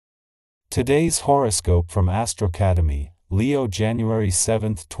Today's horoscope from AstroCademy, Leo, January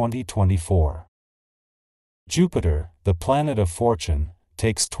 7, 2024. Jupiter, the planet of fortune,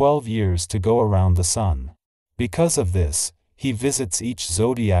 takes 12 years to go around the Sun. Because of this, he visits each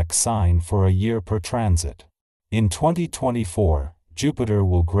zodiac sign for a year per transit. In 2024, Jupiter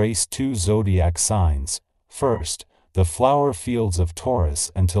will grace 2 zodiac signs. First, the flower fields of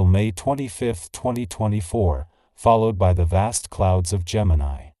Taurus until May 25, 2024, followed by the vast clouds of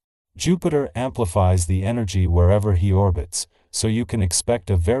Gemini. Jupiter amplifies the energy wherever he orbits, so you can expect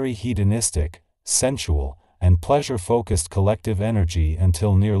a very hedonistic, sensual, and pleasure-focused collective energy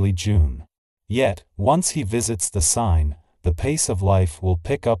until nearly June. Yet, once he visits the sign, the pace of life will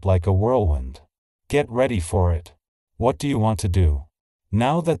pick up like a whirlwind. Get ready for it. What do you want to do?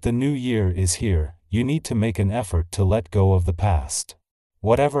 Now that the new year is here, you need to make an effort to let go of the past.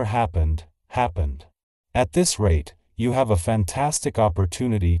 Whatever happened, happened. At this rate, you have a fantastic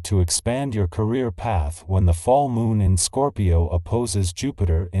opportunity to expand your career path when the full moon in Scorpio opposes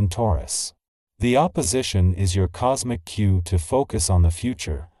Jupiter in Taurus. The opposition is your cosmic cue to focus on the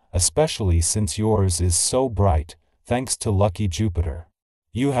future, especially since yours is so bright, thanks to lucky Jupiter.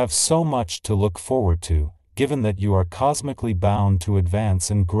 You have so much to look forward to, given that you are cosmically bound to advance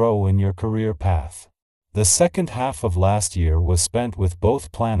and grow in your career path. The second half of last year was spent with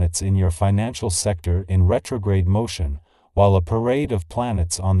both planets in your financial sector in retrograde motion, while a parade of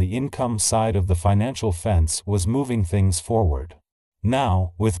planets on the income side of the financial fence was moving things forward.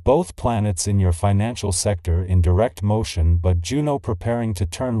 Now, with both planets in your financial sector in direct motion but Juno preparing to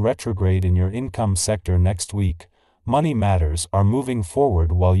turn retrograde in your income sector next week, money matters are moving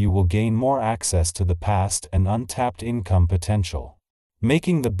forward while you will gain more access to the past and untapped income potential.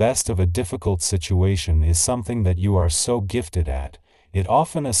 Making the best of a difficult situation is something that you are so gifted at. It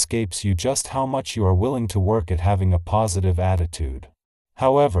often escapes you just how much you are willing to work at having a positive attitude.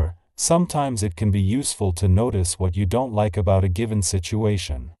 However, sometimes it can be useful to notice what you don't like about a given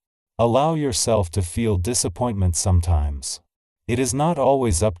situation. Allow yourself to feel disappointment sometimes. It is not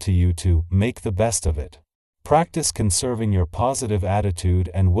always up to you to make the best of it. Practice conserving your positive attitude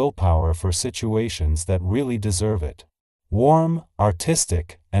and willpower for situations that really deserve it. Warm,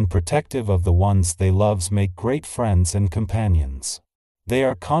 artistic, and protective of the ones they love make great friends and companions. They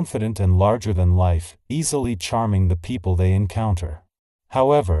are confident and larger than life, easily charming the people they encounter.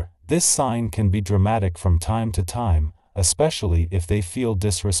 However, this sign can be dramatic from time to time, especially if they feel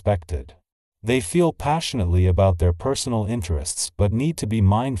disrespected. They feel passionately about their personal interests but need to be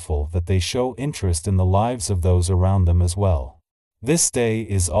mindful that they show interest in the lives of those around them as well. This day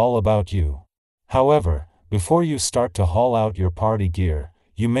is all about you. However, before you start to haul out your party gear,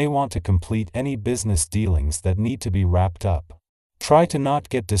 you may want to complete any business dealings that need to be wrapped up. Try to not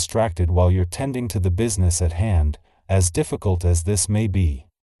get distracted while you're tending to the business at hand, as difficult as this may be.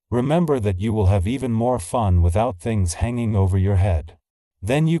 Remember that you will have even more fun without things hanging over your head.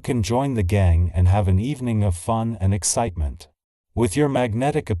 Then you can join the gang and have an evening of fun and excitement. With your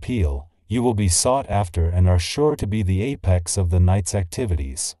magnetic appeal, you will be sought after and are sure to be the apex of the night's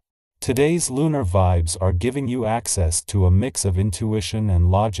activities. Today's lunar vibes are giving you access to a mix of intuition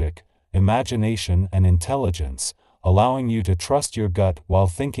and logic, imagination and intelligence, allowing you to trust your gut while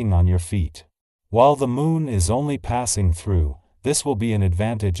thinking on your feet. While the moon is only passing through, this will be an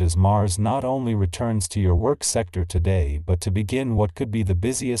advantage as Mars not only returns to your work sector today but to begin what could be the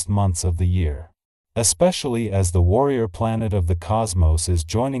busiest months of the year. Especially as the warrior planet of the cosmos is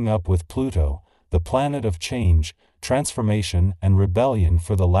joining up with Pluto, the planet of change, transformation and rebellion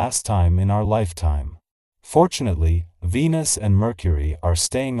for the last time in our lifetime. Fortunately, Venus and Mercury are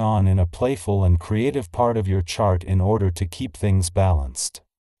staying on in a playful and creative part of your chart in order to keep things balanced.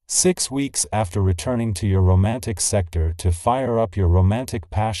 6 weeks after returning to your romantic sector to fire up your romantic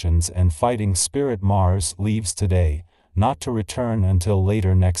passions and fighting spirit, Mars leaves today, not to return until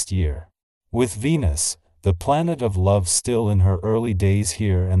later next year. With Venus, the planet of love, still in her early days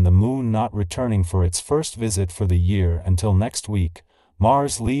here and the moon not returning for its first visit for the year until next week,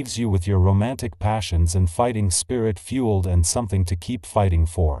 Mars leaves you with your romantic passions and fighting spirit fueled and something to keep fighting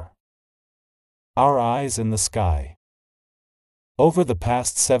for. Our eyes in the sky. Over the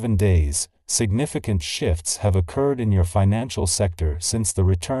past 7 days, significant shifts have occurred in your financial sector since the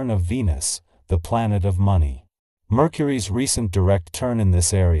return of Venus, the planet of money. Mercury's recent direct turn in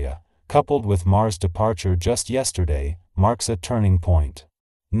this area, coupled with Mars' departure just yesterday, marks a turning point.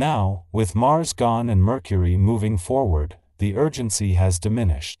 Now, with Mars gone and Mercury moving forward, the urgency has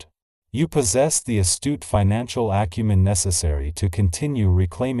diminished. You possess the astute financial acumen necessary to continue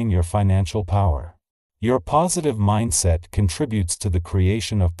reclaiming your financial power. Your positive mindset contributes to the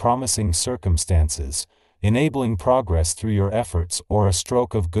creation of promising circumstances, enabling progress through your efforts or a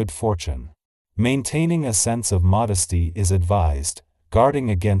stroke of good fortune. Maintaining a sense of modesty is advised, guarding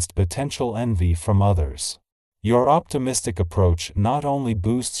against potential envy from others. Your optimistic approach not only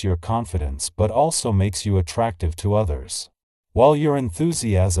boosts your confidence but also makes you attractive to others. While your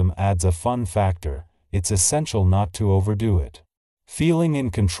enthusiasm adds a fun factor, it's essential not to overdo it. Feeling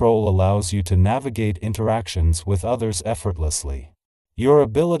in control allows you to navigate interactions with others effortlessly. Your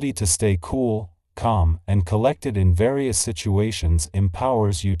ability to stay cool, calm, and collected in various situations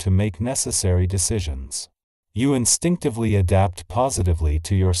empowers you to make necessary decisions. You instinctively adapt positively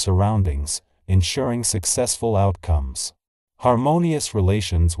to your surroundings, ensuring successful outcomes. Harmonious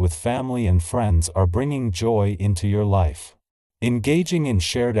relations with family and friends are bringing joy into your life. Engaging in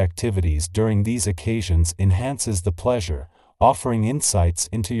shared activities during these occasions enhances the pleasure, offering insights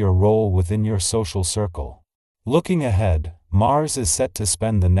into your role within your social circle. Looking ahead, Mars is set to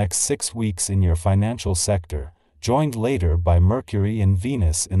spend the next 6 weeks in your financial sector, joined later by Mercury and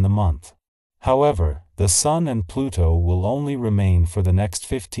Venus in the month. However, the Sun and Pluto will only remain for the next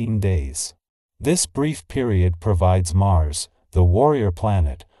 15 days. This brief period provides Mars, the warrior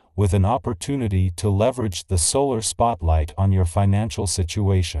planet, with an opportunity to leverage the solar spotlight on your financial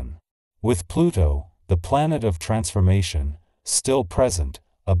situation. With Pluto, the planet of transformation, still present,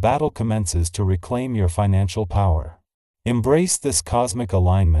 a battle commences to reclaim your financial power. Embrace this cosmic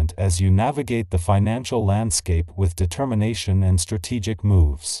alignment as you navigate the financial landscape with determination and strategic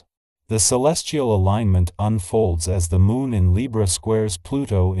moves. The celestial alignment unfolds as the Moon in Libra squares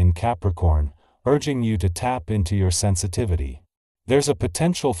Pluto in Capricorn, urging you to tap into your sensitivity. There's a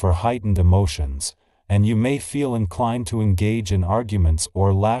potential for heightened emotions, and you may feel inclined to engage in arguments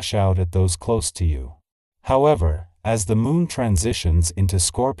or lash out at those close to you. However, as the Moon transitions into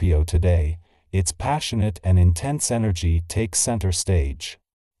Scorpio today, its passionate and intense energy takes center stage.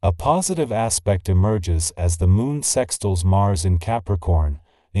 A positive aspect emerges as the Moon sextiles Mars in Capricorn,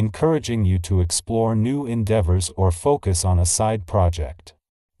 encouraging you to explore new endeavors or focus on a side project.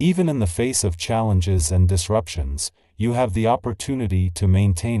 Even in the face of challenges and disruptions, you have the opportunity to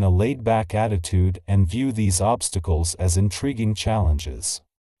maintain a laid-back attitude and view these obstacles as intriguing challenges.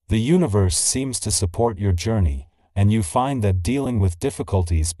 The universe seems to support your journey, and you find that dealing with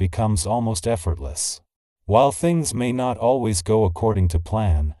difficulties becomes almost effortless. While things may not always go according to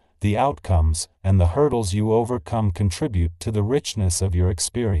plan, the outcomes and the hurdles you overcome contribute to the richness of your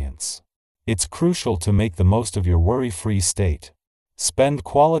experience. It's crucial to make the most of your worry-free state. Spend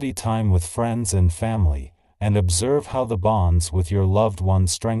quality time with friends and family, and observe how the bonds with your loved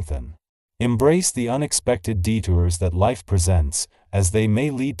ones strengthen. Embrace the unexpected detours that life presents, as they may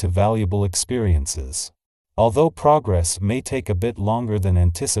lead to valuable experiences. Although progress may take a bit longer than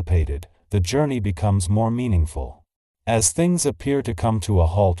anticipated, the journey becomes more meaningful. As things appear to come to a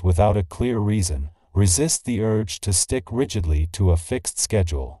halt without a clear reason, resist the urge to stick rigidly to a fixed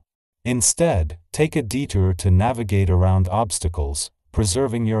schedule. Instead, take a detour to navigate around obstacles,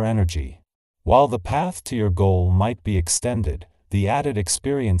 preserving your energy. While the path to your goal might be extended, the added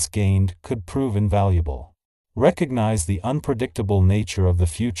experience gained could prove invaluable. Recognize the unpredictable nature of the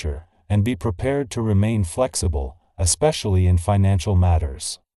future, and be prepared to remain flexible, especially in financial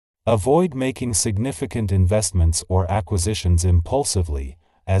matters. Avoid making significant investments or acquisitions impulsively,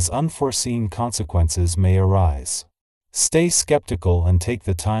 as unforeseen consequences may arise. Stay skeptical and take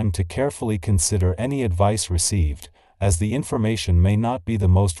the time to carefully consider any advice received, as the information may not be the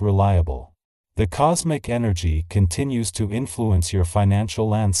most reliable. The cosmic energy continues to influence your financial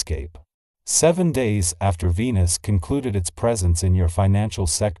landscape. 7 days after Venus concluded its presence in your financial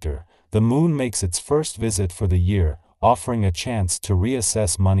sector, the Moon makes its first visit for the year, offering a chance to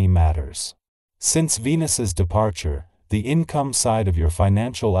reassess money matters. Since Venus's departure, the income side of your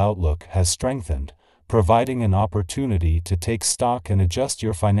financial outlook has strengthened, providing an opportunity to take stock and adjust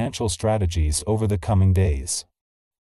your financial strategies over the coming days.